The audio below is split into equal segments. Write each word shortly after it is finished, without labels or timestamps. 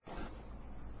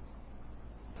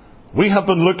We have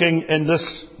been looking in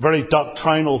this very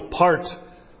doctrinal part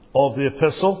of the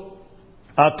epistle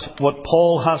at what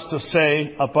Paul has to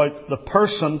say about the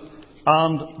person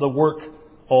and the work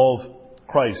of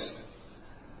Christ.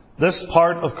 This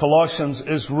part of Colossians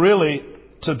is really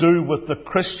to do with the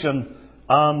Christian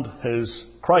and his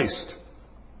Christ.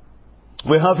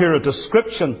 We have here a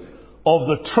description of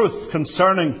the truth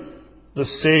concerning the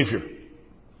Saviour.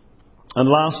 And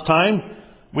last time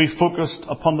we focused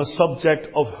upon the subject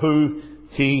of who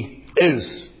He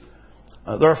is.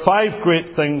 There are 5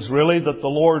 great things really that the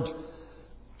Lord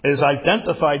is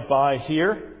identified by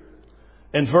here.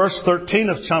 In verse 13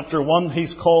 of chapter 1,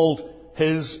 He's called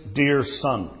His dear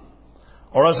Son.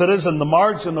 Or as it is in the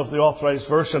margin of the Authorized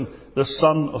Version, the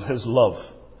Son of His love.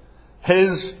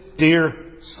 His dear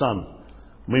Son.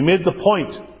 We made the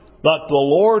point that the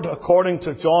Lord, according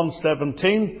to John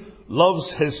 17,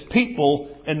 loves His people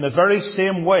in the very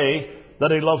same way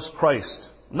that He loves Christ.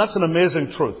 And that's an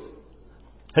amazing truth.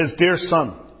 His dear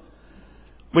Son.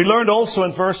 We learned also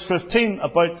in verse 15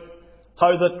 about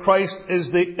how that Christ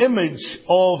is the image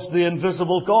of the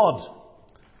invisible God.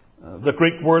 The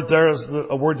Greek word there is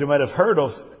a word you might have heard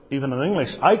of, even in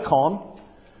English, icon.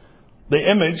 The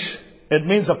image, it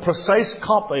means a precise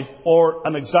copy or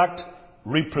an exact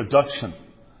reproduction.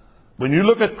 When you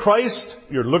look at Christ,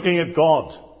 you're looking at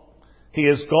God. He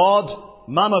is God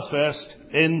manifest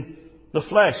in the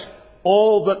flesh.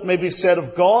 All that may be said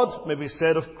of God may be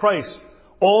said of Christ.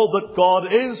 All that God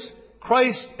is,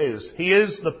 Christ is. He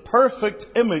is the perfect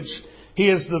image. He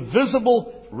is the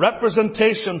visible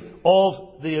representation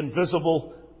of the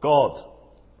invisible God.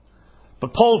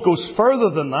 But Paul goes further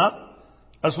than that.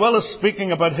 As well as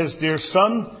speaking about His dear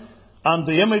Son and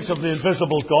the image of the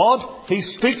invisible God, he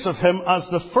speaks of Him as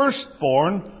the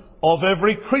firstborn of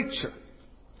every creature.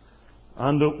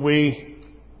 And we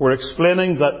were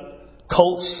explaining that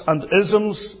cults and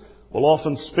isms will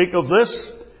often speak of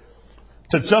this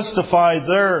to justify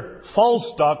their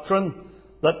false doctrine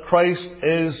that Christ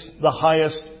is the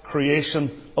highest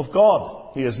creation of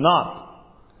God. He is not.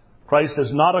 Christ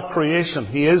is not a creation.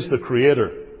 He is the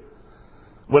Creator.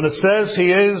 When it says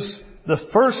He is the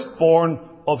firstborn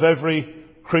of every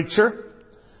creature,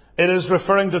 it is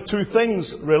referring to 2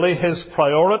 things, really. His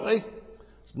priority.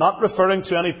 It's not referring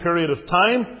to any period of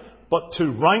time, but to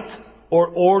rank or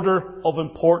order of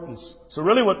importance. So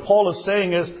really what Paul is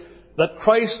saying is that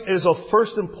Christ is of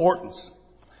first importance.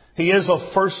 He is of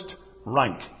first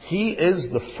rank. He is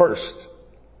the first.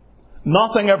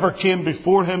 Nothing ever came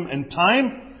before Him in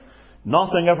time.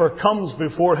 Nothing ever comes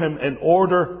before Him in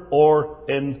order or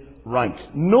in rank.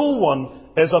 No one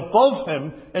is above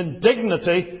Him in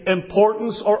dignity,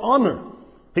 importance, or honour.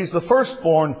 He's the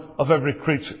firstborn of every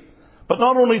creature. But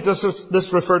not only does this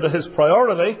refer to His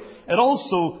priority, it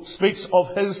also speaks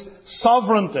of His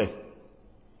sovereignty.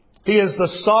 He is the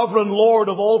sovereign Lord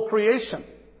of all creation.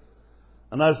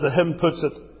 And as the hymn puts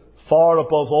it, far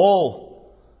above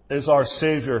all is our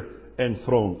Saviour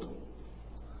enthroned.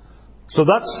 So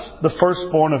that's the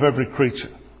firstborn of every creature.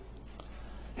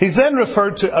 He's then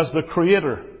referred to as the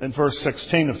Creator in verse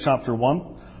 16 of chapter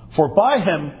 1. For by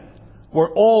Him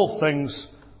were all things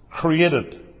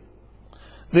created.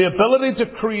 The ability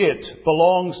to create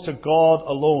belongs to God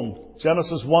alone.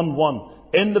 Genesis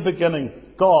 1:1. In the beginning,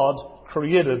 God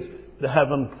created the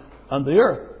heaven and the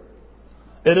earth.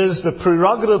 It is the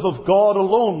prerogative of God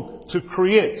alone to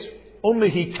create. Only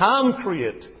He can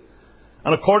create.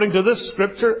 And according to this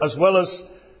scripture, as well as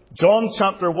John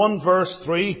chapter 1 verse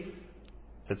 3,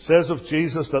 it says of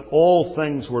Jesus that all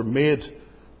things were made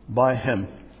by Him.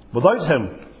 Without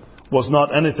Him was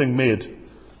not anything made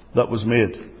that was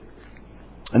made.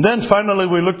 And then finally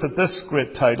we looked at this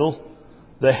great title,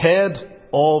 the head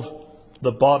of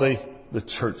the body, the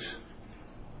church.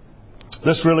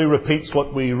 This really repeats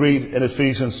what we read in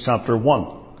Ephesians chapter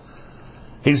 1.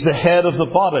 He's the head of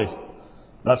the body.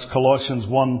 That's Colossians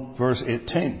 1 verse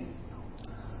 18.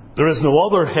 There is no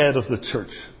other head of the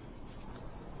church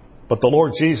but the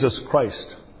Lord Jesus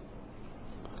Christ.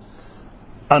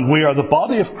 And we are the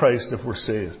body of Christ if we're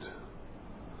saved.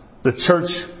 The church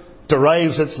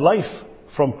derives its life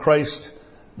from Christ,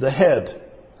 the head.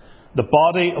 The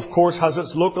body, of course, has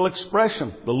its local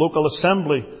expression, the local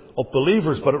assembly of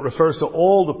believers, but it refers to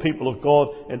all the people of God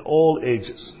in all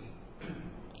ages.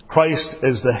 Christ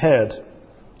is the head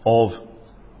of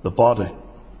the body.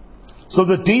 So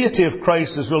the deity of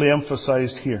Christ is really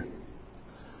emphasized here.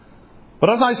 But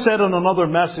as I said in another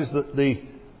message, that the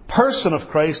person of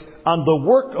Christ and the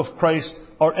work of Christ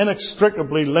are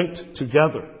inextricably linked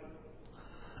together.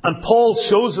 And Paul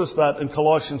shows us that in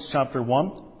Colossians chapter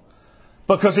 1.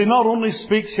 Because he not only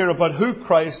speaks here about who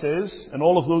Christ is and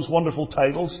all of those wonderful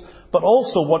titles, but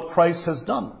also what Christ has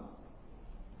done.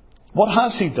 What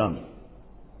has he done?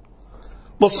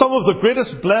 Well, some of the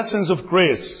greatest blessings of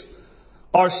grace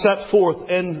are set forth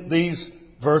in these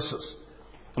verses.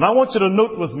 And I want you to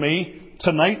note with me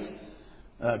tonight,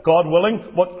 God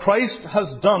willing, what Christ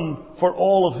has done for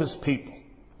all of his people.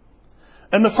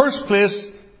 In the first place,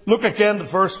 look again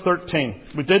at verse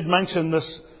 13. We did mention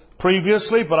this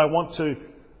previously, but I want to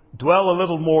dwell a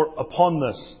little more upon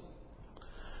this.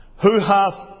 Who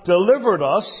hath delivered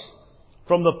us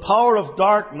from the power of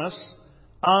darkness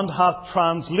and hath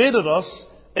translated us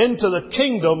into the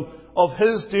kingdom of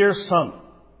his dear Son.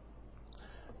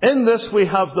 In this we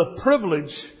have the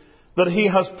privilege that he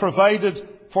has provided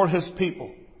for his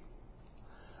people.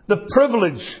 The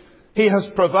privilege he has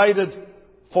provided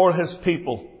for his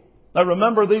people. Now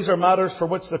remember, these are matters for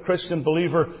which the Christian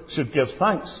believer should give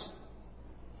thanks.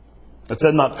 It's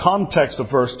in that context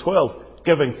of verse 12,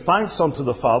 giving thanks unto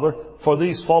the Father for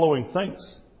these following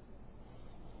things.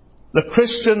 The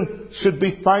Christian should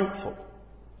be thankful.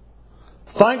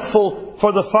 Thankful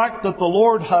for the fact that the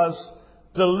Lord has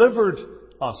delivered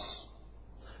us.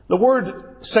 The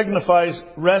word signifies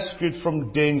rescued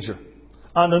from danger.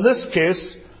 And in this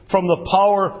case, from the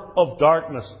power of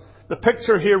darkness. The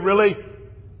picture here really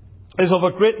is of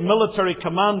a great military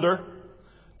commander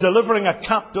delivering a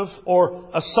captive or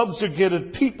a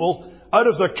subjugated people out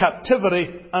of their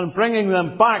captivity and bringing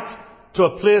them back to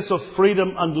a place of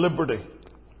freedom and liberty.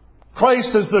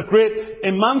 Christ is the great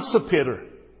emancipator.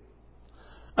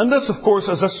 And this, of course,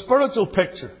 is a spiritual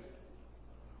picture.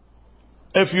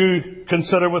 If you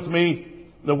consider with me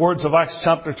the words of Acts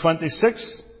chapter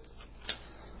 26,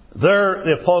 there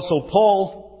the Apostle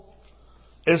Paul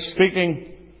is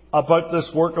speaking about this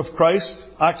work of Christ.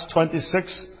 Acts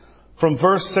 26 from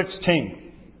verse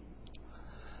 16.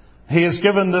 He is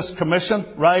given this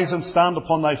commission, rise and stand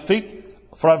upon thy feet,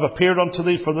 for I have appeared unto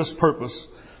thee for this purpose,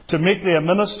 to make thee a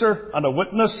minister and a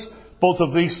witness, both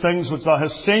of these things which thou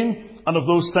hast seen, and of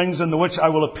those things in the which I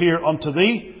will appear unto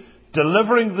thee,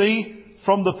 delivering thee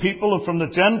from the people and from the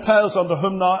Gentiles unto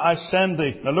whom now I send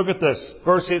thee. Now look at this,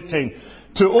 verse 18.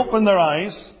 To open their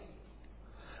eyes,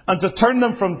 and to turn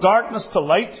them from darkness to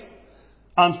light,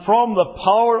 and from the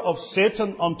power of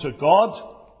Satan unto God,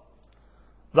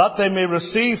 that they may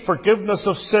receive forgiveness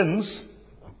of sins,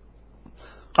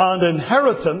 and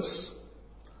inheritance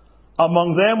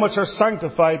among them which are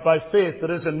sanctified by faith that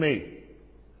is in me.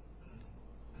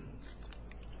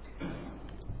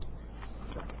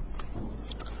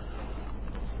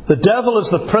 The devil is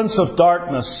the prince of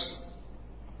darkness,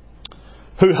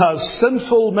 who has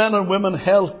sinful men and women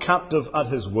held captive at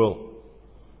his will.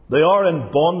 They are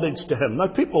in bondage to him. Now,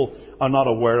 people are not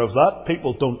aware of that.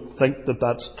 People don't think that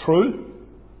that's true.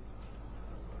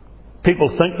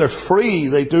 People think they're free.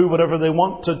 They do whatever they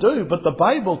want to do. But the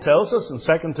Bible tells us in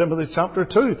 2 Timothy chapter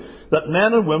 2 that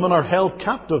men and women are held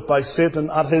captive by Satan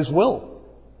at his will.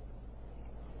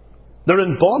 They're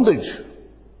in bondage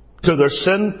to their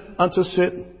sin and to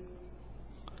Satan.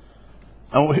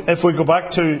 And if we go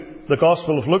back to the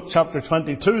Gospel of Luke chapter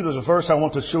 22, there's a verse I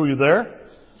want to show you there.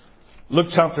 Luke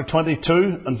chapter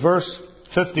 22 and verse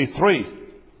 53.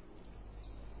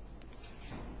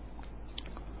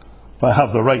 If I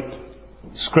have the right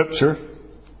scripture.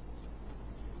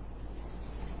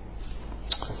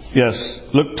 Yes,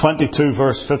 Luke 22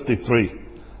 verse 53.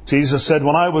 Jesus said,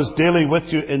 when I was daily with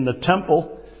you in the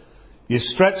temple, you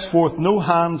stretched forth no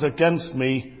hands against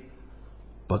me,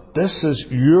 but this is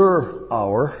your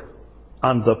hour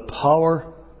and the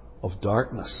power of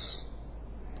darkness.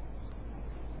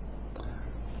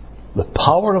 The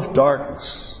power of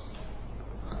darkness.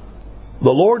 The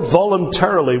Lord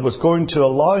voluntarily was going to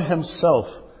allow himself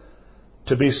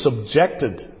to be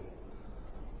subjected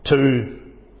to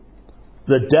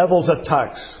the devil's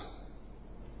attacks.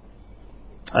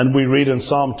 And we read in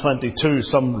Psalm 22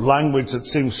 some language that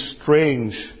seems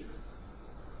strange.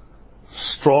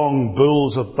 Strong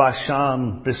bulls of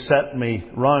Bashan beset me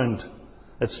round.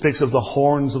 It speaks of the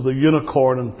horns of the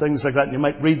unicorn and things like that. And you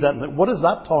might read that and think, what is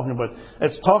that talking about?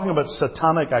 It's talking about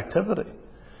satanic activity.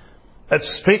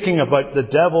 It's speaking about the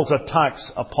devil's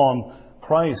attacks upon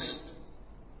Christ.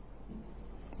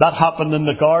 That happened in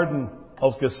the Garden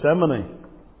of Gethsemane.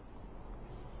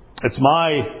 It's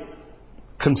my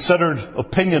considered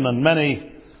opinion, and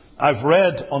many I've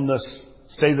read on this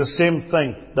say the same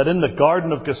thing, that in the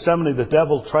Garden of Gethsemane the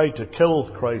devil tried to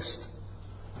kill Christ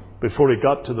before he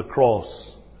got to the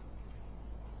cross.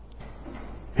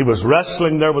 He was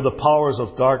wrestling there with the powers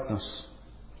of darkness.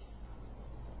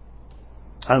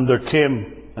 And there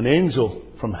came an angel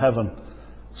from heaven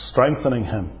strengthening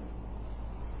him.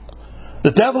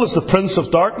 The devil is the prince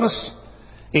of darkness.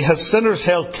 He has sinners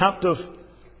held captive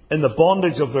in the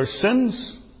bondage of their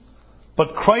sins.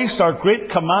 But Christ, our great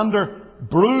commander,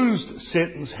 bruised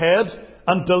Satan's head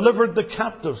and delivered the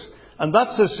captives. And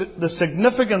that's the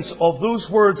significance of those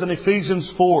words in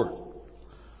Ephesians 4.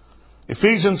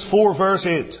 Ephesians 4 verse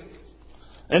 8.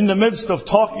 In the midst of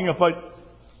talking about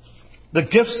the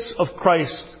gifts of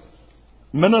Christ,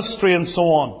 ministry and so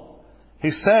on,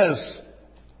 he says,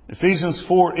 Ephesians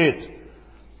 4:8,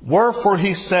 wherefore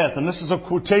he saith, and this is a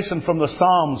quotation from the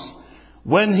Psalms,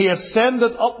 when he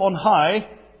ascended up on high,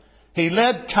 he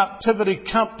led captivity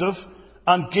captive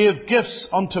and gave gifts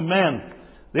unto men.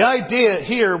 The idea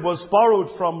here was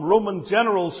borrowed from Roman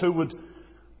generals who would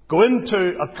go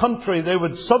into a country, they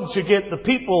would subjugate the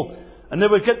people, and they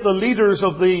would get the leaders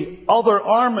of the other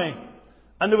army,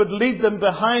 and they would lead them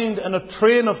behind in a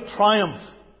train of triumph.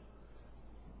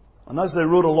 And as they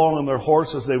rode along on their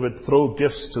horses, they would throw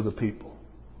gifts to the people.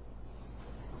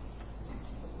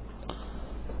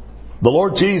 The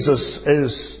Lord Jesus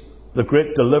is the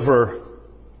great deliverer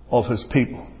of His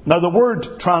people. Now the word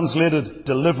translated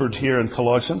delivered here in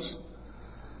Colossians,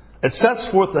 it sets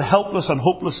forth the helpless and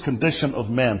hopeless condition of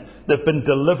men. They've been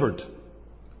delivered.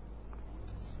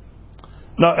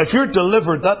 Now if you're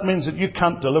delivered, that means that you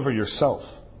can't deliver yourself.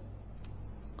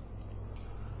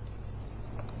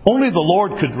 Only the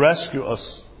Lord could rescue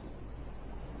us.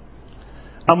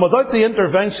 And without the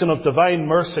intervention of divine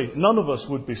mercy, none of us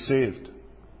would be saved.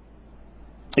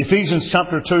 Ephesians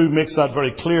chapter 2 makes that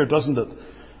very clear, doesn't it?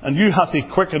 And you hath He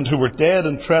quickened who were dead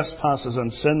in trespasses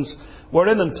and sins,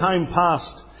 wherein in time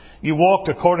past you walked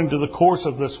according to the course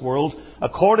of this world,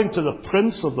 according to the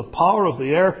prince of the power of the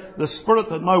air, the spirit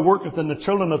that now worketh in the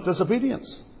children of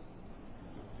disobedience.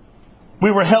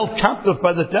 We were held captive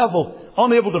by the devil,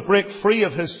 unable to break free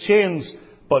of his chains,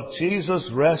 but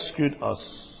Jesus rescued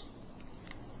us.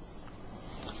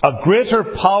 A greater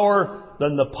power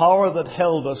than the power that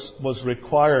held us was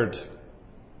required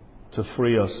to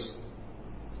free us.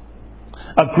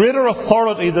 A greater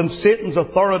authority than Satan's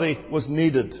authority was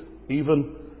needed,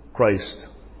 even Christ.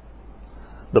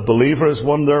 The believer is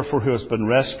one, therefore, who has been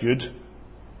rescued,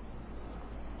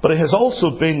 but he has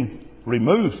also been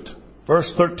removed.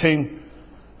 Verse 13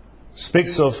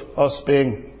 speaks of us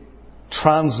being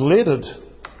translated.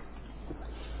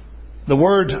 The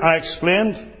word I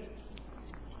explained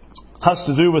has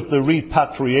to do with the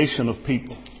repatriation of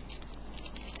people.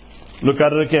 Look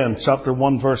at it again, chapter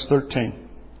 1, verse 13.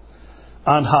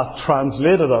 And hath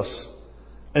translated us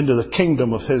into the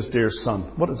kingdom of His dear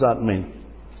Son. What does that mean?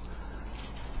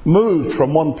 Moved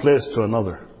from one place to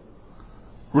another.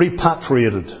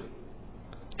 Repatriated.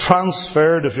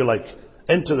 Transferred, if you like,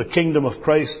 into the kingdom of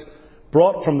Christ.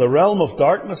 Brought from the realm of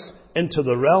darkness into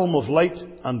the realm of light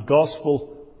and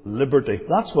gospel liberty.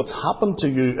 That's what's happened to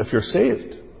you if you're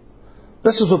saved.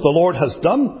 This is what the Lord has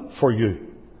done for you.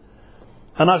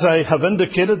 And as I have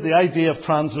indicated, the idea of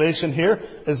translation here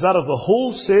is that of the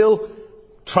wholesale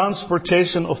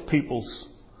transportation of peoples.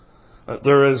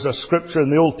 There is a scripture in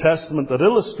the Old Testament that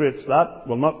illustrates that.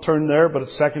 We'll not turn there, but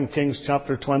it's 2 Kings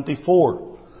chapter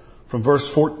 24, from verse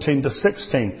 14 to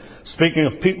 16. Speaking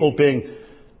of people being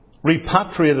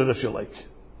repatriated, if you like.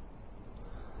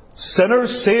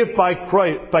 Sinners saved by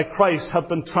Christ have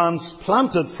been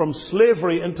transplanted from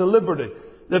slavery into liberty.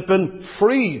 They've been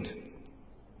freed.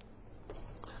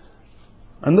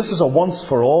 And this is a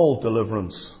once-for-all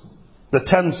deliverance. The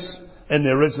tense in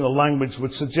the original language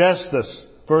would suggest this.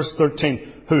 Verse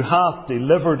 13, who hath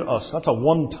delivered us. That's a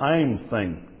one-time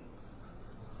thing.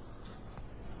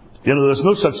 You know, there's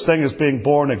no such thing as being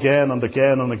born again and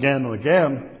again and again and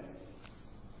again.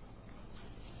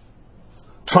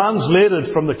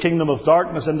 Translated from the kingdom of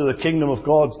darkness into the kingdom of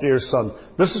God's dear Son.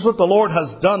 This is what the Lord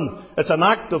has done. It's an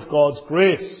act of God's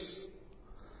grace.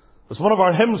 As one of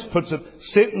our hymns puts it,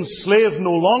 Satan's slave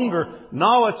no longer,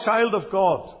 now a child of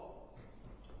God.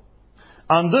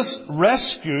 And this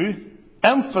rescue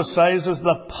emphasizes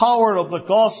the power of the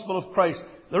gospel of Christ.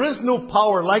 There is no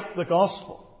power like the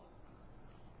gospel.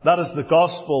 That is the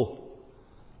gospel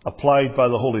applied by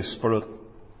the Holy Spirit.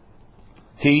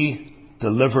 He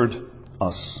delivered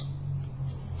us.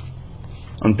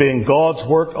 And being God's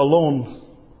work alone,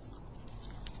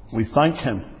 we thank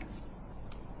Him.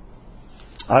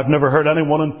 I've never heard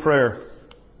anyone in prayer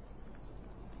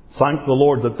thank the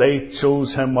Lord that they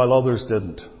chose Him while others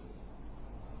didn't.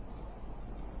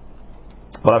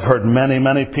 But I've heard many,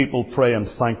 many people pray and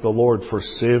thank the Lord for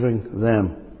saving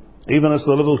them. Even as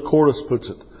the little chorus puts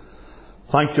it,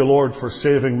 thank you, Lord, for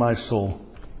saving my soul.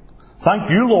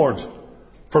 Thank you, Lord,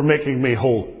 for making me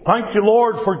whole. Thank you,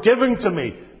 Lord, for giving to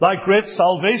me thy great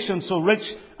salvation, so rich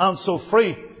and so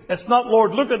free. It's not,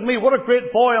 Lord, look at me, what a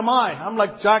great boy am I. I'm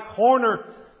like Jack Horner,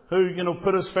 who,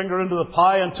 put his finger into the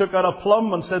pie and took out a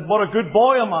plum and said, what a good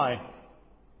boy am I.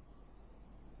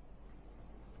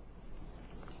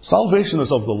 Salvation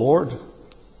is of the Lord.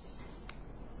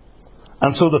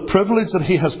 And so the privilege that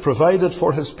He has provided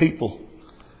for His people,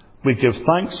 we give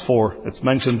thanks for. It's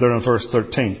mentioned there in verse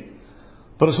 13.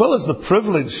 But as well as the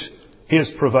privilege He has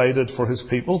provided for His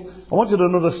people, I want you to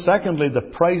notice, secondly,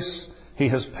 the price He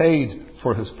has paid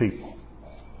for His people.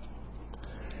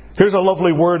 Here's a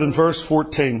lovely word in verse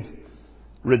 14.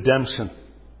 Redemption.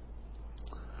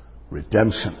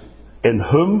 Redemption. In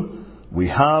whom we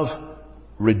have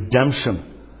redemption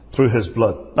through His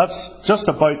blood. That's just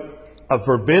about a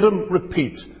verbatim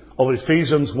repeat of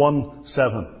Ephesians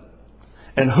 1:7.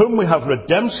 In whom we have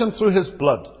redemption through His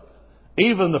blood,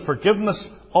 even the forgiveness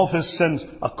of His sins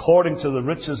according to the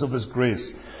riches of His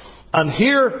grace. And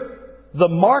here the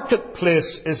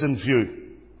marketplace is in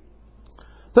view.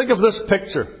 Think of this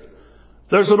picture.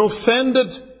 There's an offended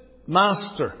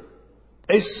master,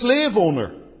 a slave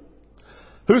owner,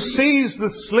 who sees the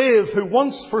slave who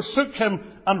once forsook him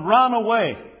and ran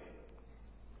away.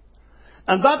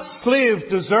 And that slave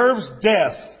deserves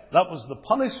death. That was the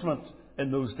punishment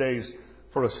in those days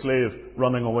for a slave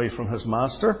running away from his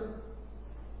master.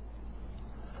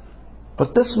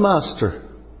 But this master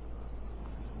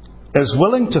is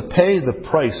willing to pay the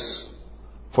price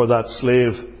for that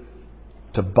slave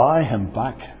to buy him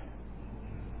back.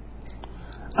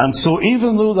 And so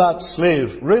even though that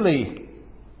slave really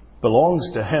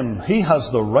belongs to him, he has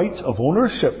the right of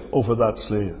ownership over that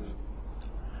slave.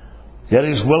 Yet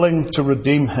He's willing to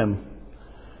redeem him.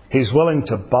 He's willing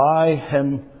to buy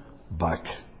him back.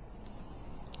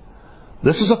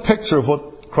 This is a picture of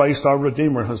what Christ our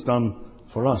Redeemer has done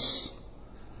for us.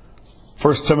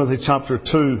 1 Timothy chapter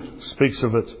 2 speaks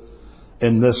of it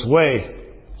in this way,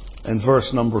 in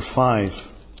verse number 5.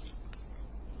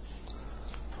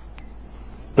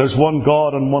 There's one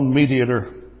God and one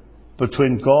mediator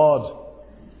between God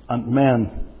and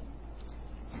men,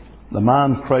 the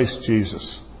man Christ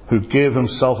Jesus, who gave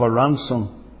Himself a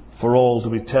ransom for all to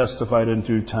be testified in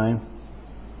due time.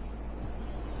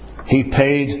 He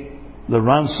paid the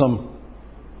ransom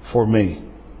for me.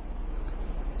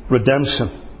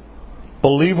 Redemption.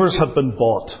 Believers have been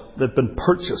bought. They've been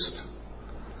purchased.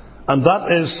 And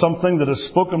that is something that is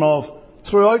spoken of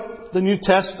throughout the New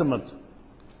Testament.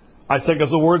 I think of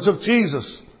the words of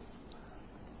Jesus.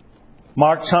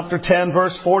 Mark chapter 10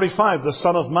 verse 45. The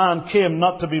Son of Man came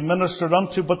not to be ministered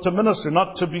unto, but to minister.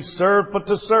 Not to be served, but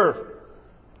to serve.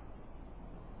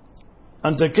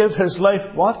 And to give His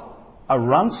life, what? A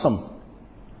ransom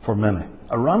for many.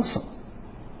 A ransom.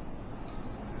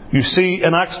 You see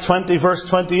in Acts 20 verse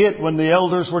 28, when the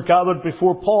elders were gathered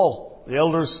before Paul, the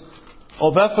elders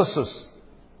of Ephesus,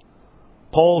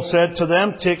 Paul said to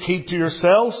them, take heed to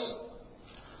yourselves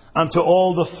and to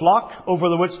all the flock over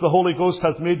the which the Holy Ghost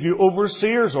hath made you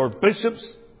overseers or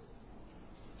bishops,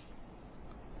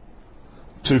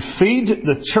 to feed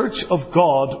the church of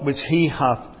God which He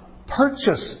hath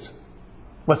purchased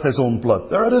with His own blood.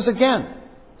 There it is again.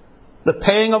 The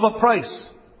paying of a price.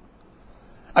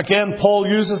 Again, Paul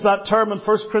uses that term in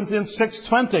 1 Corinthians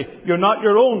 6:20. You're not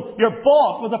your own. You're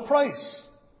bought with a price.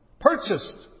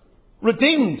 Purchased.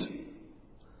 Redeemed.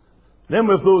 Then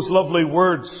with those lovely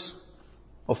words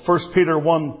of 1 Peter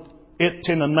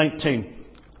 1:18 and 19.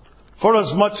 For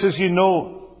as much as you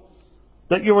know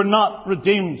that you were not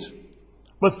redeemed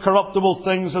with corruptible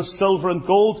things as silver and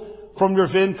gold from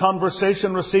your vain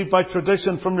conversation received by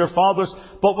tradition from your fathers,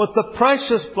 but with the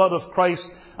precious blood of Christ,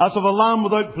 as of a lamb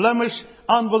without blemish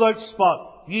and without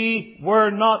spot. Ye were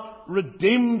not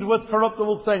redeemed with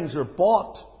corruptible things. You're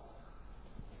bought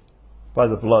by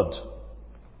the blood.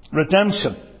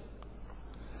 Redemption.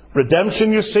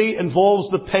 Redemption, you see, involves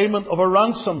the payment of a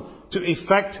ransom to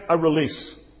effect a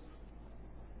release.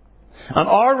 And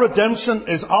our redemption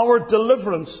is our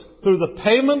deliverance through the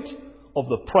payment of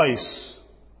the price,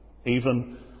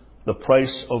 even the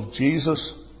price of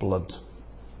Jesus' blood.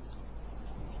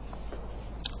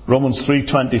 Romans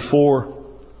 3:24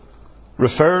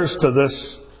 refers to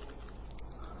this,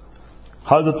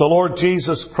 how that the Lord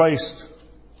Jesus Christ,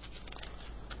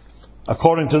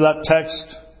 according to that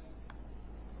text,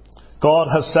 God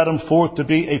has set Him forth to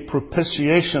be a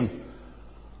propitiation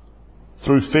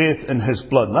through faith in His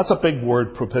blood. And that's a big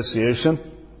word, propitiation.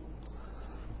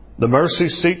 The mercy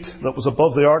seat that was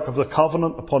above the Ark of the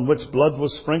Covenant, upon which blood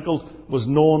was sprinkled, was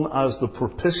known as the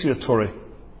propitiatory.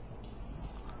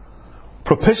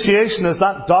 Propitiation is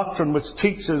that doctrine which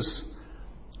teaches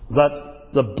that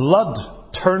the blood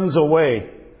turns away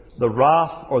the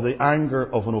wrath or the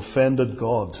anger of an offended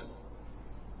God.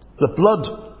 The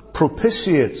blood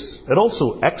propitiates. It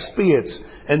also expiates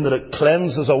in that it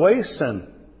cleanses away sin.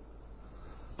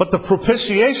 But the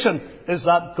propitiation is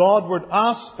that Godward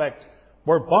aspect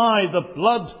whereby the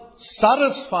blood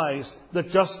satisfies the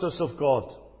justice of God.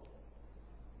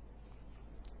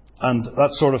 And that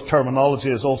sort of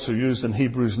terminology is also used in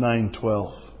Hebrews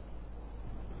 9:12.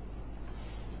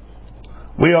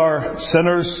 We are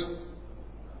sinners,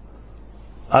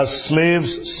 as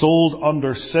slaves sold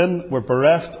under sin. We're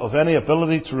bereft of any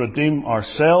ability to redeem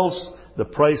ourselves. The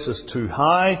price is too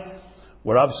high.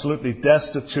 We're absolutely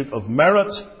destitute of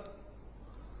merit.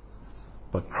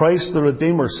 But Christ the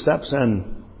Redeemer steps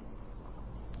in.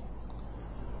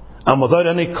 And without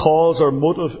any cause or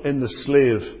motive in the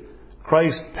slave,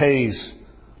 Christ pays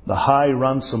the high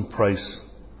ransom price,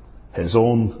 His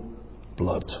own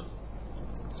blood.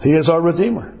 He is our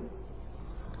Redeemer.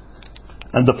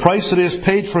 And the price that He has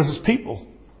paid for His people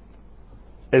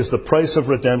is the price of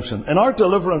redemption. In our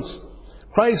deliverance,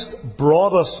 Christ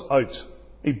brought us out.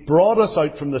 He brought us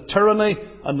out from the tyranny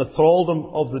and the thraldom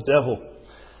of the devil.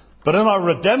 But in our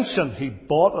redemption, He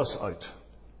bought us out.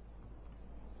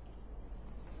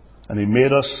 And He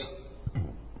made us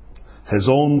His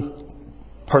own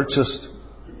purchased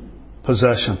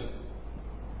possession.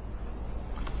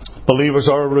 Believers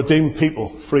are a redeemed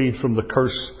people, freed from the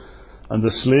curse and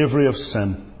the slavery of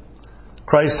sin.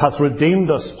 Christ hath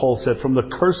redeemed us, Paul said, from the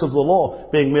curse of the law,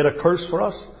 being made a curse for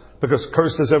us, because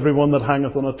cursed is everyone that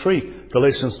hangeth on a tree.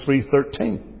 Galatians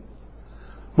 3:13.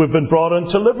 We've been brought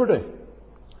into liberty.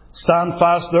 Stand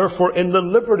fast therefore in the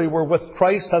liberty wherewith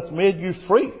Christ hath made you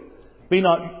free. Be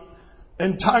not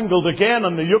entangled again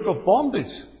in the yoke of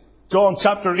bondage. John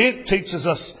chapter 8 teaches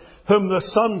us, whom the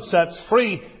Son sets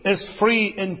free is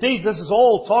free indeed. This is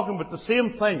all talking about the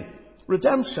same thing.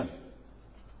 Redemption.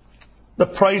 The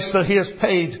price that He has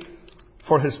paid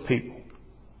for His people.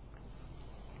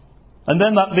 And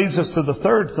then that leads us to the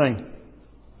third thing.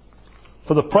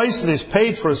 For the price that He's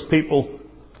paid for His people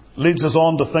leads us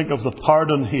on to think of the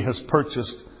pardon He has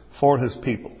purchased for His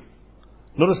people.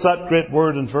 Notice that great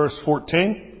word in verse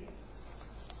 14.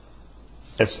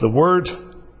 It's the word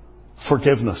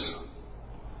forgiveness.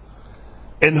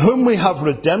 In whom we have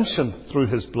redemption through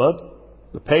His blood,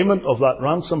 the payment of that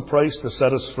ransom price to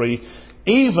set us free,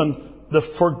 even the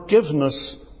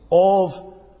forgiveness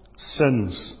of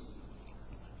sins.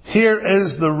 Here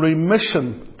is the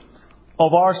remission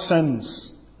of our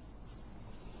sins.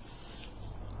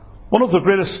 One of the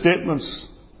greatest statements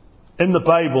in the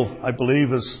Bible, I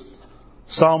believe, is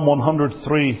Psalm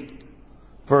 103,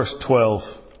 verse 12.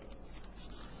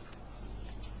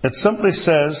 It simply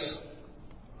says,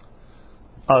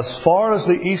 as far as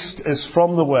the east is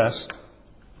from the west,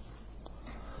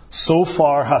 so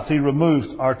far hath He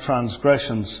removed our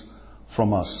transgressions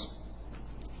from us.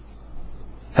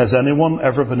 Has anyone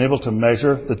ever been able to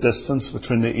measure the distance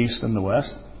between the east and the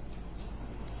west?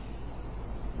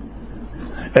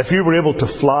 If you were able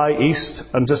to fly east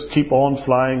and just keep on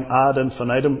flying ad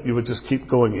infinitum, you would just keep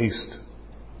going east.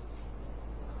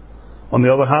 On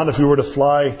the other hand, if you were to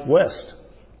fly west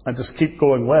and just keep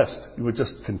going west, you would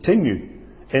just continue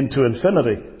into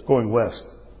infinity going west.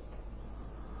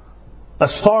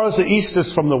 As far as the east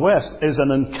is from the west is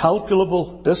an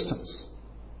incalculable distance.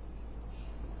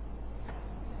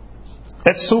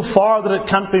 It's so far that it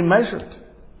can't be measured.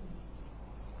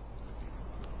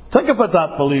 Think about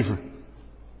that, believer.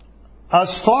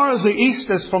 As far as the east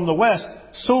is from the west,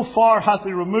 so far hath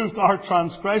He removed our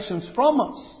transgressions from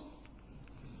us.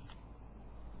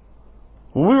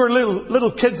 When we were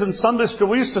little kids in Sunday school,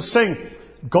 we used to sing,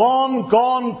 gone,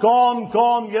 gone, gone,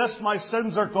 gone, yes, my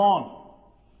sins are gone.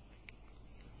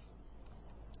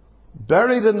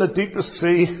 Buried in the deepest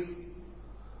sea,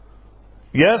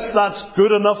 yes, that's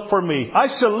good enough for me. I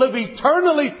shall live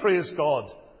eternally, praise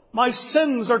God. My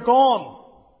sins are gone.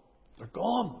 They're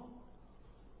gone.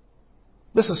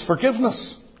 This is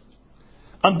forgiveness.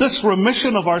 And this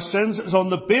remission of our sins is on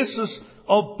the basis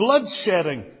of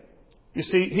bloodshedding. You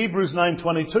see, Hebrews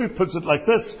 9:22 puts it like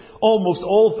this. Almost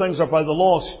all things are by the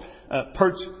law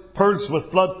purged with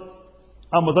blood,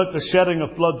 and without the shedding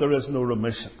of blood there is no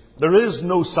remission. There is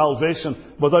no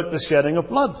salvation without the shedding of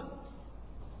blood.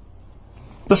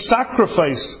 The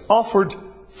sacrifice offered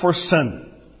for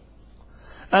sin.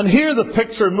 And here the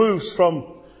picture moves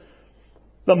from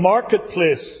the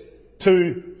marketplace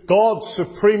to God's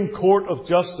supreme court of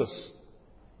justice.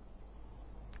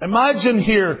 Imagine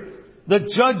here the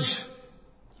judge,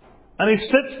 and he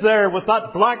sits there with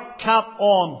that black cap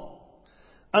on,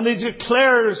 and he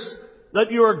declares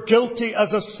that you are guilty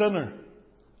as a sinner,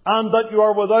 and that you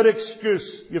are without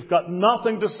excuse. You've got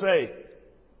nothing to say.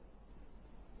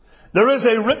 There is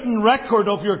a written record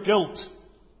of your guilt.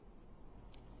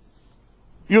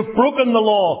 You've broken the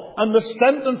law, and the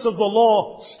sentence of the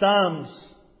law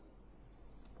stands.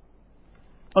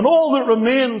 And all that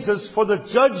remains is for the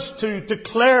judge to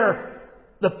declare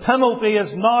the penalty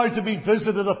is now to be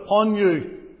visited upon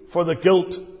you for the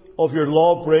guilt of your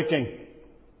law breaking.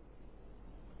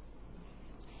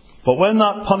 But when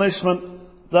that punishment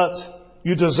that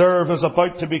you deserve is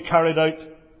about to be carried out,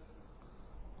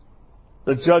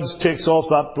 the judge takes off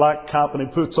that black cap and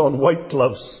he puts on white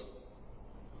gloves.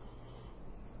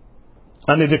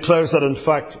 And he declares that in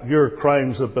fact your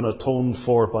crimes have been atoned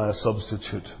for by a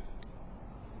substitute.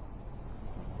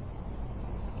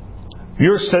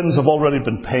 Your sins have already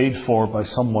been paid for by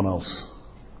someone else.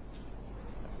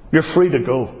 You're free to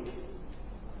go.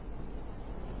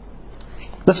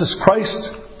 This is Christ.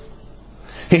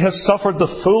 He has suffered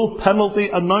the full penalty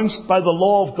announced by the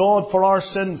law of God for our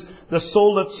sins. The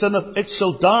soul that sinneth, it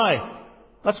shall die.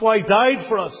 That's why He died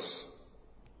for us.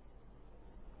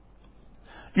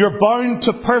 You're bound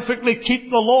to perfectly keep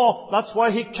the law. That's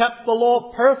why He kept the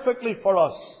law perfectly for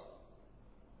us.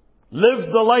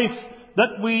 Lived the life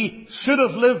that we should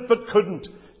have lived but couldn't.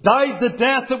 Died the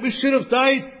death that we should have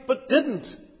died but didn't.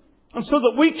 And so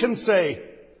that we can say,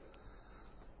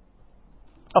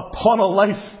 upon a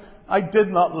life I did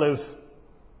not live.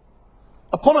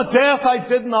 Upon a death I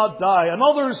did not die.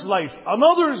 Another's life,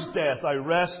 another's death, I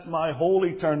rest my whole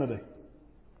eternity.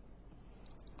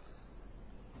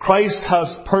 Christ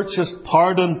has purchased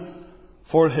pardon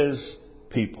for His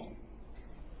people.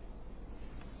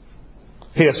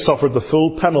 He has suffered the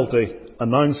full penalty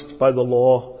announced by the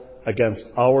law against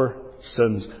our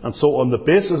sins. And so on the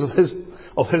basis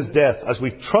of His death, as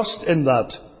we trust in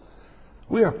that,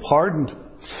 we are pardoned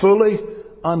fully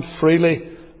and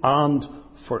freely and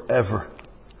forever.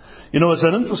 You know, it's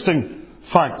an interesting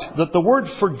fact that the word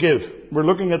forgive, we're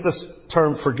looking at this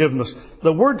term forgiveness,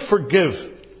 the word forgive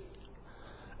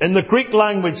in the Greek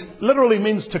language literally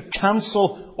means to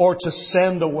cancel or to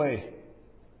send away.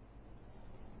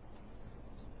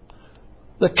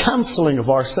 The cancelling of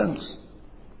our sins.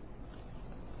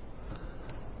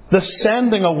 The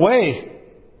sending away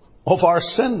of our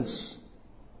sins.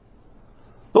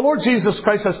 The Lord Jesus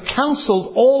Christ has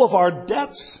cancelled all of our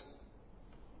debts.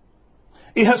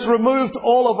 He has removed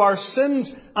all of our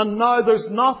sins, and now there's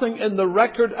nothing in the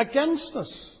record against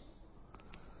us.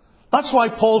 That's why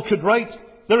Paul could write,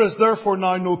 there is therefore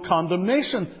now no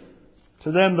condemnation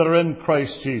to them that are in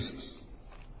Christ Jesus.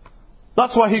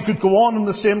 That's why he could go on in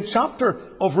the same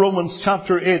chapter of Romans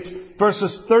chapter 8,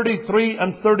 verses 33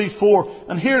 and 34.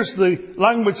 And here's the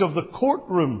language of the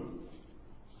courtroom.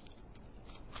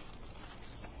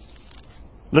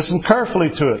 Listen carefully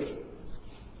to it.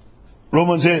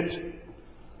 Romans 8,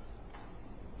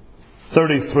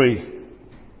 33.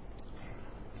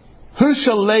 Who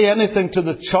shall lay anything to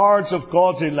the charge of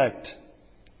God's elect?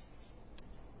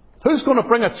 Who's going to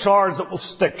bring a charge that will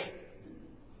stick?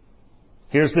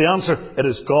 Here's the answer. It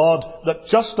is God that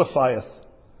justifieth.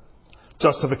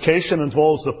 Justification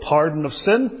involves the pardon of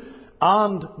sin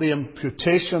and the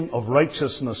imputation of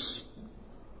righteousness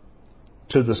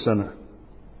to the sinner.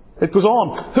 It goes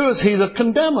on. Who is he that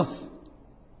condemneth?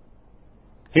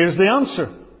 Here's the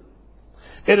answer.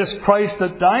 It is Christ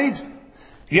that died,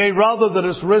 yea, rather that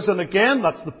is risen again.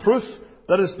 That's the proof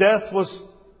that his death was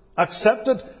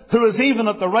accepted. Who is even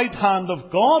at the right hand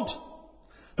of God,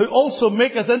 who also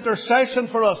maketh intercession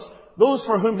for us. Those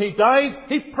for whom he died,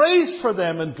 he prays for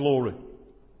them in glory.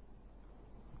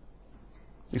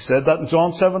 He said that in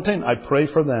John 17. I pray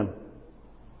for them.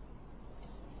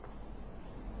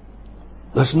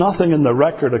 There's nothing in the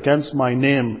record against my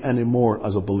name anymore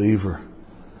as a believer.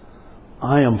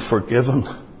 I am forgiven.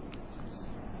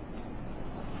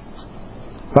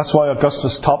 That's why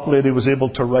Augustus Toplady was able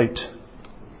to write,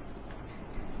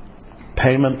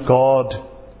 payment God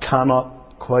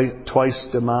cannot quite twice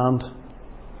demand.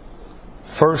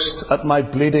 First at my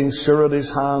bleeding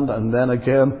surety's hand, and then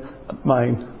again at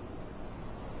mine.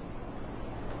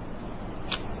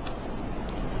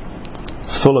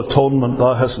 Full atonement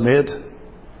thou hast made,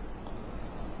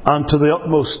 and to the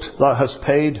utmost thou hast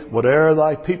paid whate'er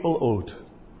thy people owed.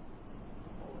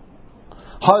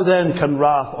 How then can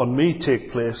wrath on me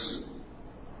take place,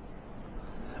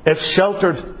 if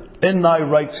sheltered in thy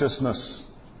righteousness?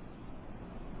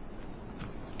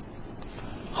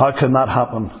 How can that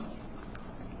happen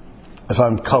if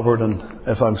I'm covered and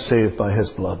if I'm saved by his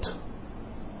blood?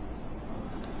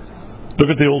 Look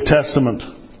at the Old Testament.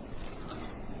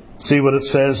 See what it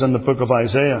says in the book of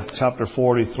Isaiah, chapter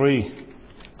 43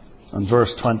 and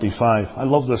verse 25. I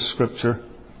love this scripture.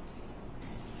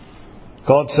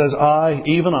 God says, I,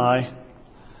 even I,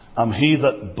 am he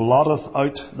that blotteth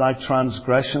out thy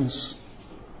transgressions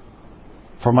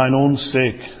for mine own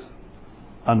sake,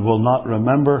 and will not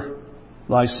remember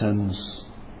thy sins.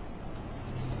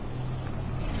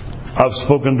 I've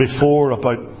spoken before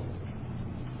about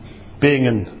being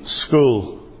in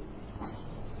school,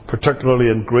 particularly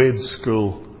in grade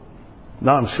school.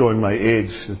 Now I'm showing my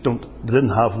age. They didn't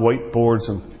have whiteboards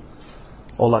and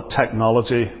all that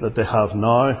technology that they have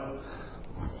now.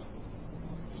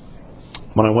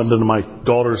 When I went into my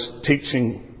daughter's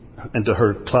teaching, into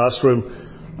her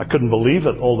classroom, I couldn't believe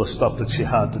it, all the stuff that she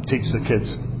had to teach the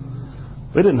kids.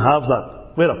 We didn't have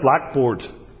that. We had a blackboard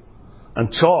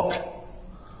and chalk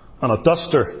and a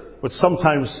duster, which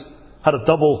sometimes had a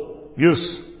double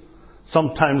use.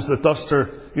 Sometimes the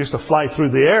duster used to fly through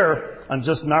the air and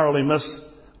just narrowly miss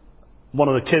one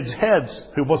of the kids' heads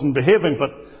who wasn't behaving. But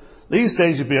these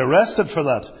days you'd be arrested for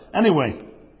that. Anyway,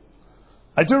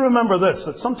 I do remember this,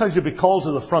 that sometimes you'd be called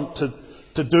to the front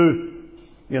to do,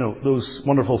 those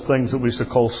wonderful things that we used to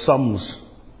call sums.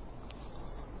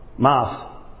 Math.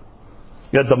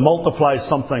 You had to multiply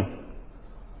something.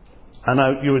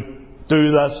 And you would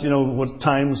do that, with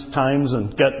times,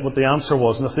 and get what the answer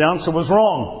was. And if the answer was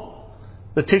wrong,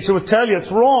 the teacher would tell you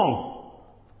it's wrong.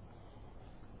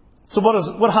 So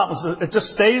what happens? It just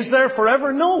stays there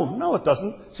forever? No, it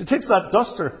doesn't. She takes that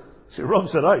duster, she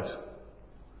rubs it out.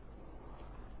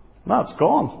 Now it's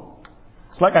gone.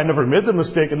 It's like I never made the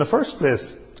mistake in the first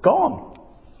place. It's gone.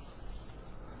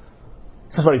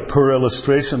 It's a very poor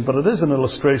illustration, but it is an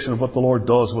illustration of what the Lord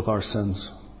does with our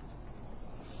sins.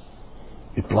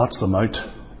 He blots them out.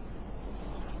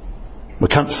 We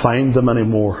can't find them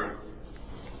anymore.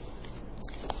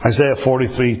 Isaiah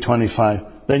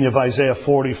 43:25. Then you have Isaiah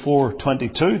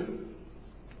 44:22.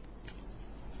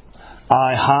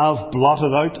 I have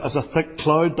blotted out as a thick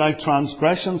cloud thy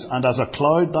transgressions, and as a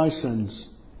cloud thy sins.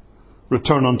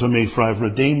 Return unto me, for I have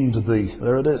redeemed thee.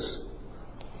 There it is.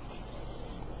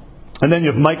 And then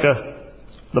you have Micah,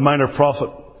 the minor prophet.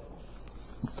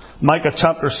 Micah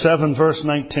chapter 7, verse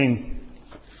 19.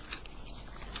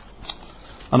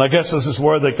 And I guess this is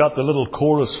where they got the little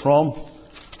chorus from,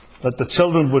 that the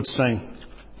children would sing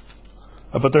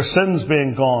about their sins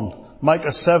being gone.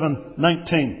 Micah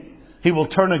 7:19. He will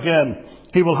turn again.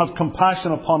 He will have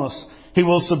compassion upon us. He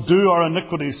will subdue our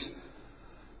iniquities.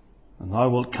 And thou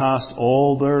wilt cast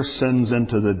all their sins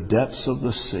into the depths of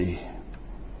the sea.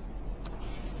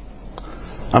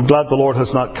 I'm glad the Lord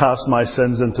has not cast my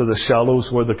sins into the shallows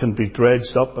where they can be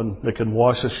dredged up and they can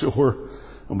wash ashore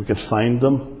and we can find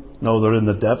them. No, they're in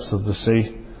the depths of the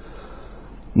sea.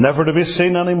 Never to be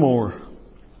seen anymore.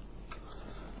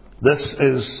 This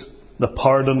is the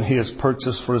pardon He has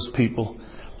purchased for His people.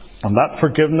 And that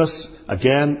forgiveness,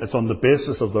 again, it's on the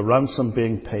basis of the ransom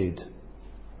being paid.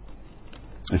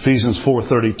 Ephesians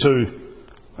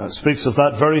 4:32 speaks of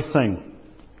that very thing.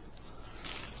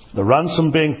 The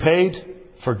ransom being paid,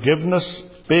 forgiveness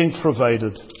being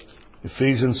provided.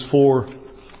 Ephesians 4,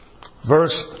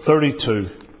 verse 32.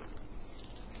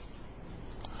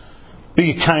 Be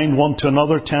ye kind one to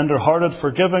another, tender-hearted,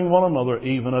 forgiving one another,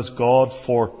 even as God,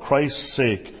 for Christ's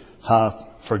sake, hath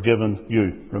forgiven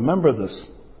you. Remember this.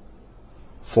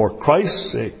 For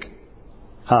Christ's sake,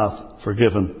 hath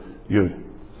forgiven you.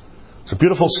 It's a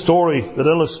beautiful story that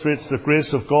illustrates the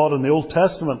grace of God in the Old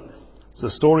Testament. It's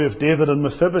the story of David and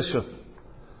Mephibosheth.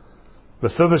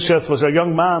 Mephibosheth was a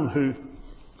young man who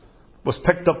was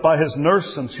picked up by his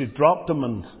nurse, and she dropped him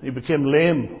and he became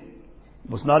lame.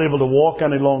 Was not able to walk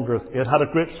any longer. He had had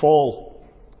a great fall.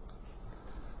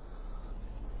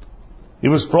 He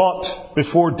was brought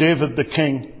before David the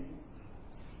king.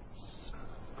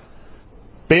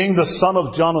 Being the son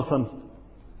of Jonathan,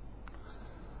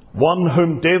 one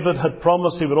whom David had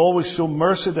promised he would always show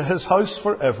mercy to his house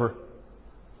forever.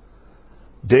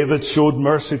 David showed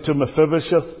mercy to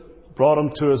Mephibosheth, brought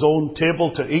him to his own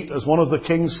table to eat as one of the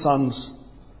king's sons.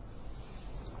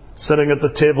 Sitting at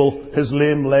the table, his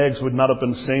lame legs would not have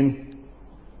been seen.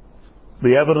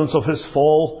 The evidence of his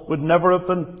fall would never have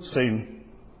been seen.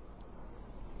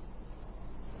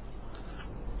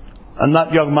 And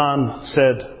that young man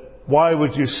said, why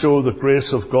would you show the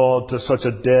grace of God to such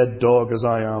a dead dog as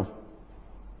I am?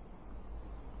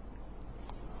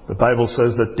 The Bible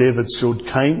says that David showed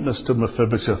kindness to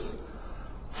Mephibosheth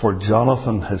for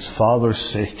Jonathan, his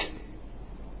father's sake.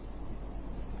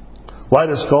 Why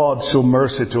does God show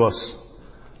mercy to us?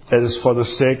 It is for the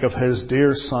sake of His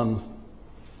dear Son.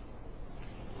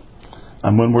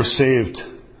 And when we're saved,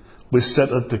 we sit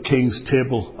at the King's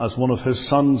table as one of His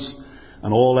sons,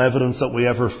 and all evidence that we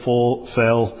ever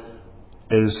fell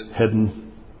is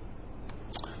hidden.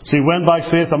 See, when by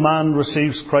faith a man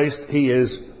receives Christ, he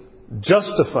is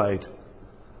justified.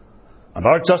 And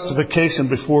our justification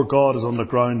before God is on the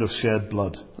ground of shed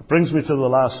blood. It brings me to the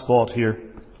last thought here.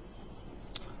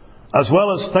 As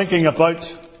well as thinking about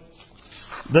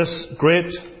this great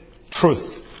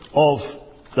truth of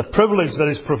the privilege that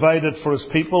He's provided for His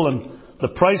people and the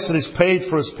price that He's paid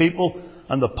for His people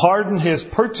and the pardon He has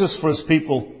purchased for His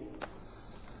people,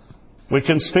 we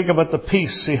can speak about the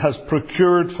peace He has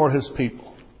procured for His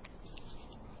people.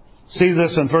 See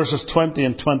this in verses 20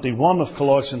 and 21 of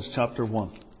Colossians chapter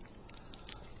 1.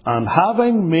 And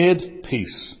having made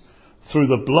peace through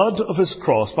the blood of His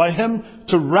cross, by Him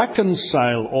to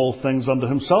reconcile all things unto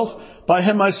Himself. By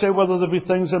Him, I say, whether there be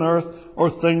things in earth or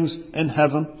things in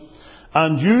heaven.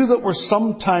 And you that were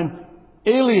sometime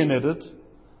alienated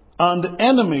and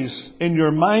enemies in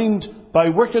your mind by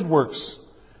wicked works,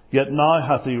 yet now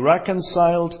hath He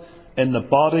reconciled in the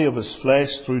body of His flesh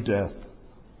through death.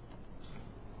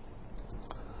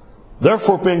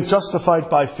 Therefore, being justified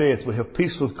by faith, we have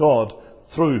peace with God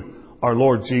through our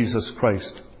Lord Jesus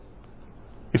Christ.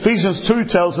 Ephesians 2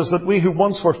 tells us that we who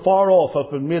once were far off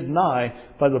have been made nigh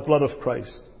by the blood of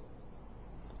Christ.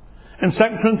 In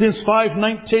 2 Corinthians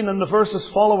 5:19 and the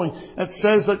verses following, it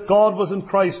says that God was in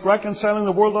Christ, reconciling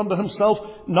the world unto Himself,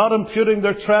 not imputing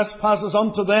their trespasses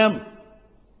unto them.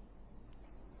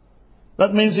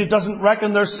 That means He doesn't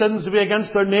reckon their sins to be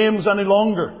against their names any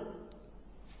longer.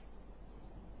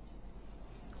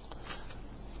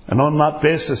 And on that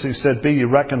basis, He said, be ye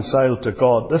reconciled to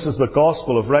God. This is the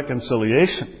gospel of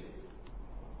reconciliation.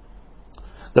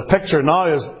 The picture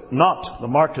now is not the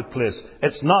marketplace.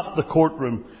 It's not the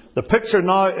courtroom. The picture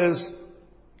now is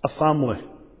a family.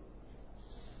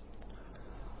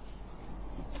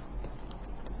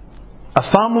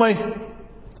 A family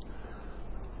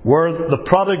where the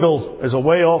prodigal is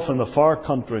away off in the far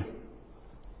country,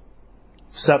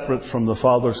 separate from the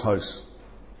Father's house.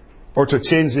 Or to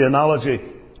change the analogy,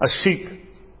 a sheep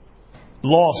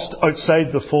lost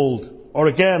outside the fold. Or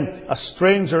again, a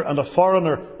stranger and a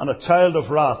foreigner and a child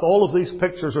of wrath. All of these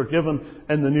pictures are given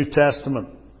in the New Testament.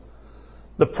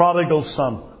 The prodigal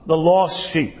son, the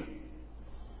lost sheep,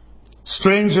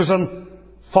 strangers and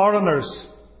foreigners,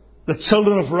 the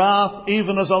children of wrath,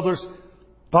 even as others.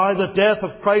 By the death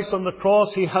of Christ on the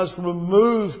cross, He has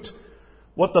removed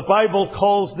what the Bible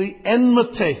calls the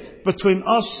enmity between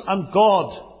us and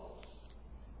God.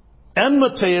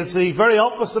 Enmity is the very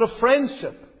opposite of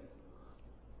friendship.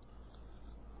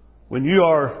 When you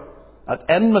are at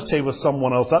enmity with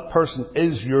someone else, that person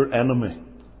is your enemy.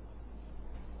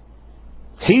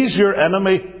 He's your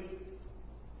enemy.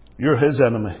 You're his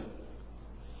enemy.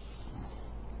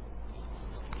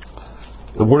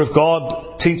 The Word of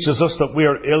God teaches us that we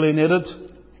are alienated.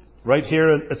 Right here,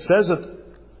 it says it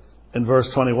in verse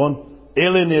 21.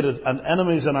 Alienated and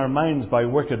enemies in our minds by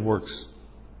wicked works.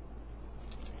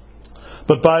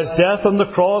 But by His death on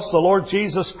the cross, the Lord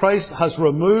Jesus Christ has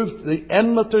removed the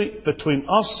enmity between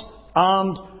us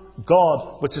and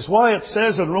God. Which is why it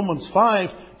says in Romans 5,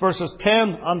 verses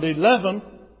 10 and 11,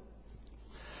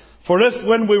 for if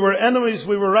when we were enemies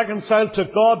we were reconciled to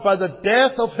God by the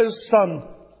death of His Son,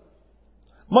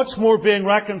 much more being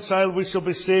reconciled we shall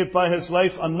be saved by His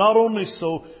life. And not only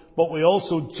so, but we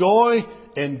also joy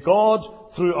in God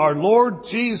through our Lord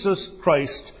Jesus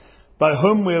Christ, by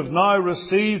whom we have now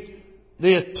received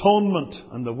the atonement.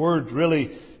 And the word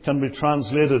really can be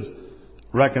translated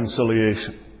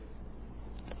reconciliation.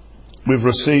 We've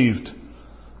received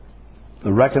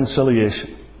the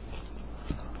reconciliation.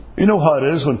 You know how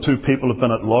it is when two people have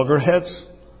been at loggerheads,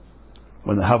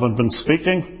 when they haven't been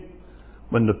speaking,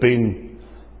 when they've been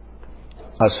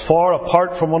as far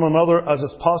apart from one another as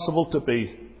it's possible to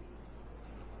be.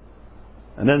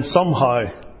 And then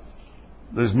somehow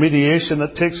there's mediation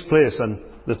that takes place and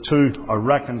the two are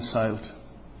reconciled.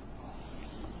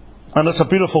 And it's a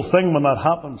beautiful thing when that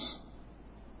happens.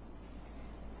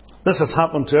 This has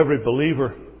happened to every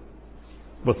believer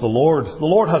with the Lord. The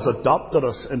Lord has adopted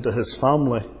us into His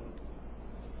family.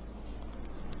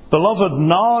 Beloved,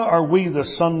 now are we the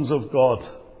sons of God.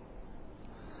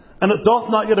 And it doth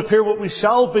not yet appear what we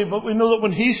shall be, but we know that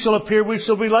when He shall appear, we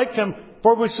shall be like Him,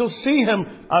 for we shall see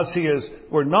Him as He is.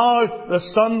 We're now the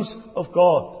sons of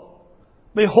God.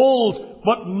 Behold,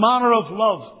 what manner of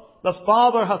love the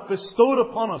Father hath bestowed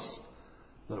upon us,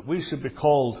 that we should be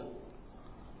called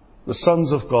the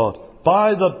sons of God.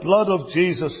 By the blood of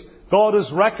Jesus, God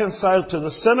is reconciled to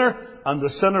the sinner, and the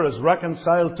sinner is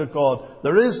reconciled to God.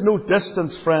 There is no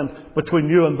distance, friend, between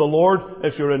you and the Lord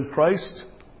if you're in Christ.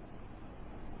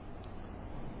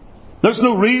 There's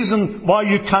no reason why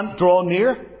you can't draw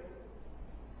near.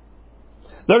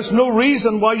 There's no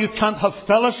reason why you can't have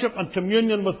fellowship and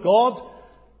communion with God,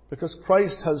 because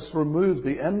Christ has removed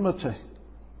the enmity.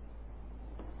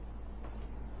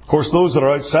 Of course, those that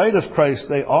are outside of Christ,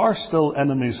 they are still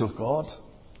enemies of God.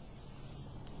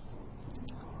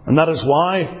 And that is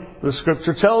why the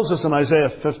Scripture tells us in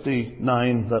Isaiah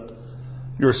 59 that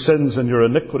your sins and your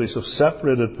iniquities have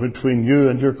separated between you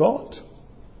and your God.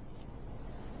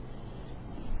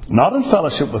 Not in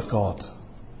fellowship with God.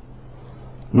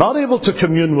 Not able to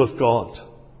commune with God.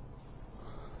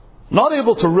 Not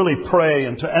able to really pray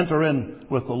and to enter in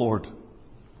with the Lord.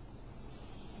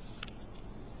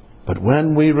 But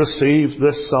when we receive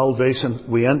this salvation,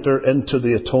 we enter into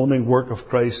the atoning work of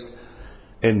Christ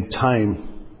in time.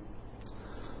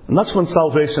 And that's when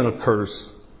salvation occurs,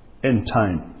 in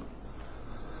time.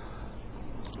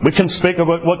 We can speak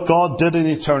about what God did in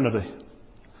eternity.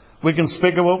 We can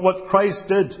speak about what Christ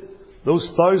did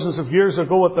those thousands of years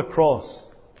ago at the cross.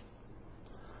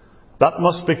 That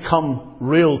must become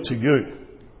real to you.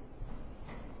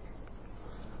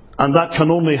 And that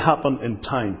can only happen in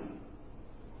time.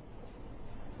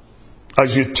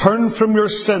 As you turn from your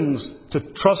sins to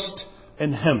trust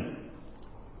in Him.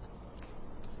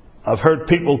 I've heard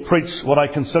people preach what I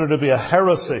consider to be a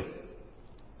heresy,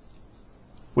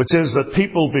 which is that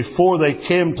people, before they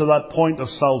came to that point of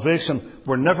salvation,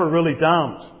 were never really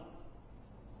damned.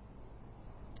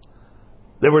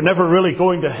 They were never really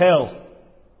going to hell.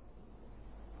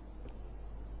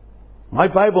 My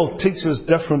Bible teaches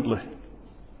differently.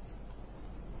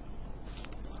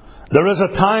 There is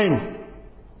a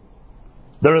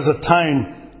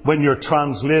time when you're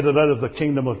translated out of the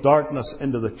kingdom of darkness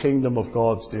into the kingdom of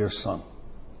God's dear Son.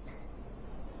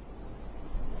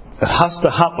 It has to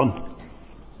happen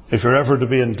if you're ever to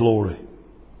be in glory.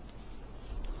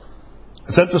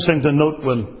 It's interesting to note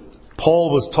when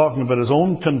Paul was talking about his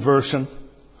own conversion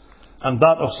and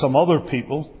that of some other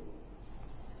people,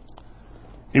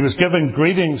 he was giving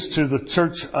greetings to the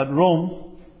church at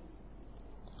Rome.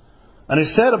 And he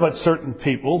said about certain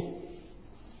people,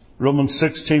 Romans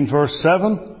 16 verse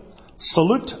 7,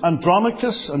 "Salute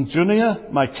Andronicus and Junia,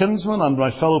 my kinsmen and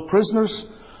my fellow prisoners,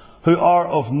 who are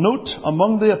of note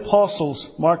among the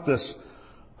apostles," mark this,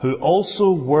 "who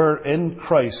also were in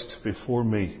Christ before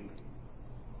me."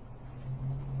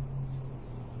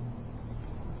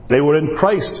 They were in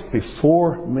Christ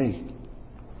before me.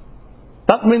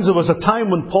 That means there was a time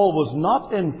when Paul was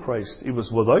not in Christ. He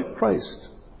was without Christ.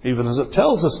 Even as it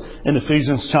tells us in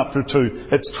Ephesians chapter 2.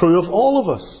 It's true of all of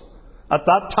us. At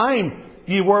that time,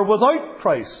 ye were without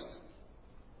Christ.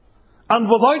 And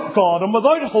without God and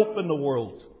without hope in the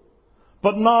world.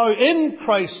 But now in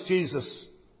Christ Jesus,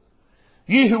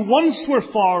 ye who once were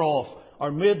far off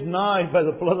are made nigh by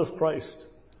the blood of Christ.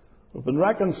 We've been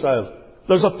reconciled.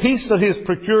 There's a peace that He has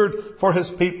procured for His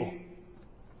people.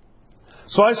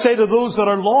 So I say to those that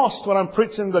are lost when I'm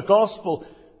preaching the gospel,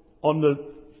 on the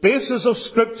basis of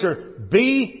Scripture,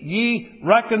 be ye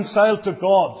reconciled to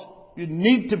God. You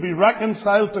need to be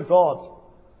reconciled to God.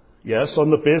 Yes, on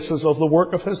the basis of the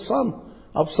work of His Son.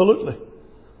 Absolutely.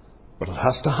 But it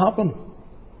has to happen.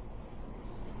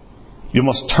 You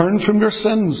must turn from your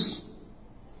sins.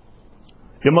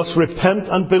 You must repent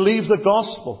and believe the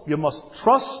gospel. You must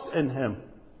trust in Him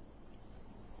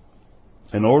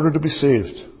in order to be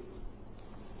saved.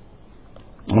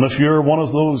 And if you're one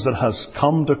of those that has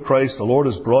come to Christ, the Lord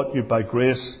has brought you by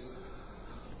grace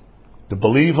to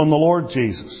believe on the Lord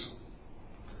Jesus,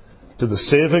 to the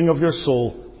saving of your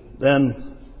soul,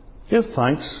 then give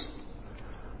thanks.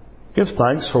 Give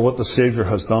thanks for what the Saviour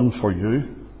has done for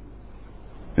you.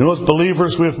 You know, as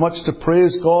believers, we have much to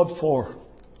praise God for.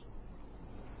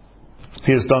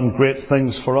 He has done great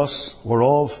things for us,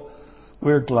 whereof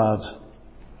we're glad.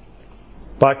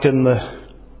 Back in the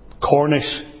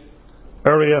Cornish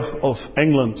area of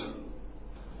England,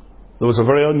 there was a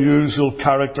very unusual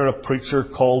character, a preacher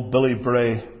called Billy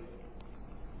Bray.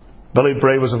 Billy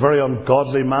Bray was a very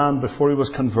ungodly man before he was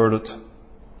converted.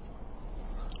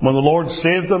 When the Lord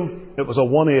saved him, it was a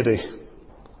 180.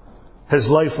 His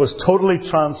life was totally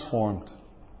transformed.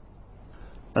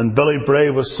 And Billy Bray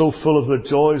was so full of the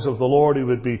joys of the Lord, he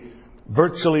would be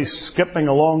virtually skipping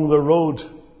along the road,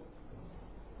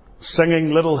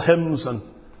 singing little hymns, and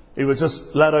he would just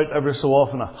let out every so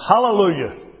often a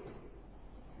hallelujah.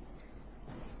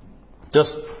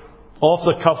 Just off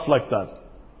the cuff like that.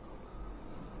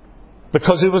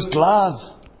 Because he was glad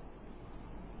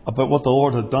about what the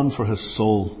Lord had done for his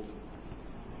soul.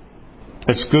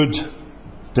 It's good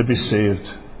to be saved.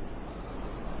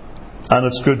 And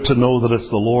it's good to know that it's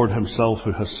the Lord Himself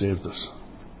who has saved us.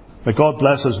 May God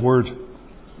bless His word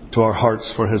to our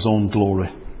hearts for His own glory.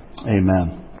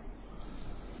 Amen.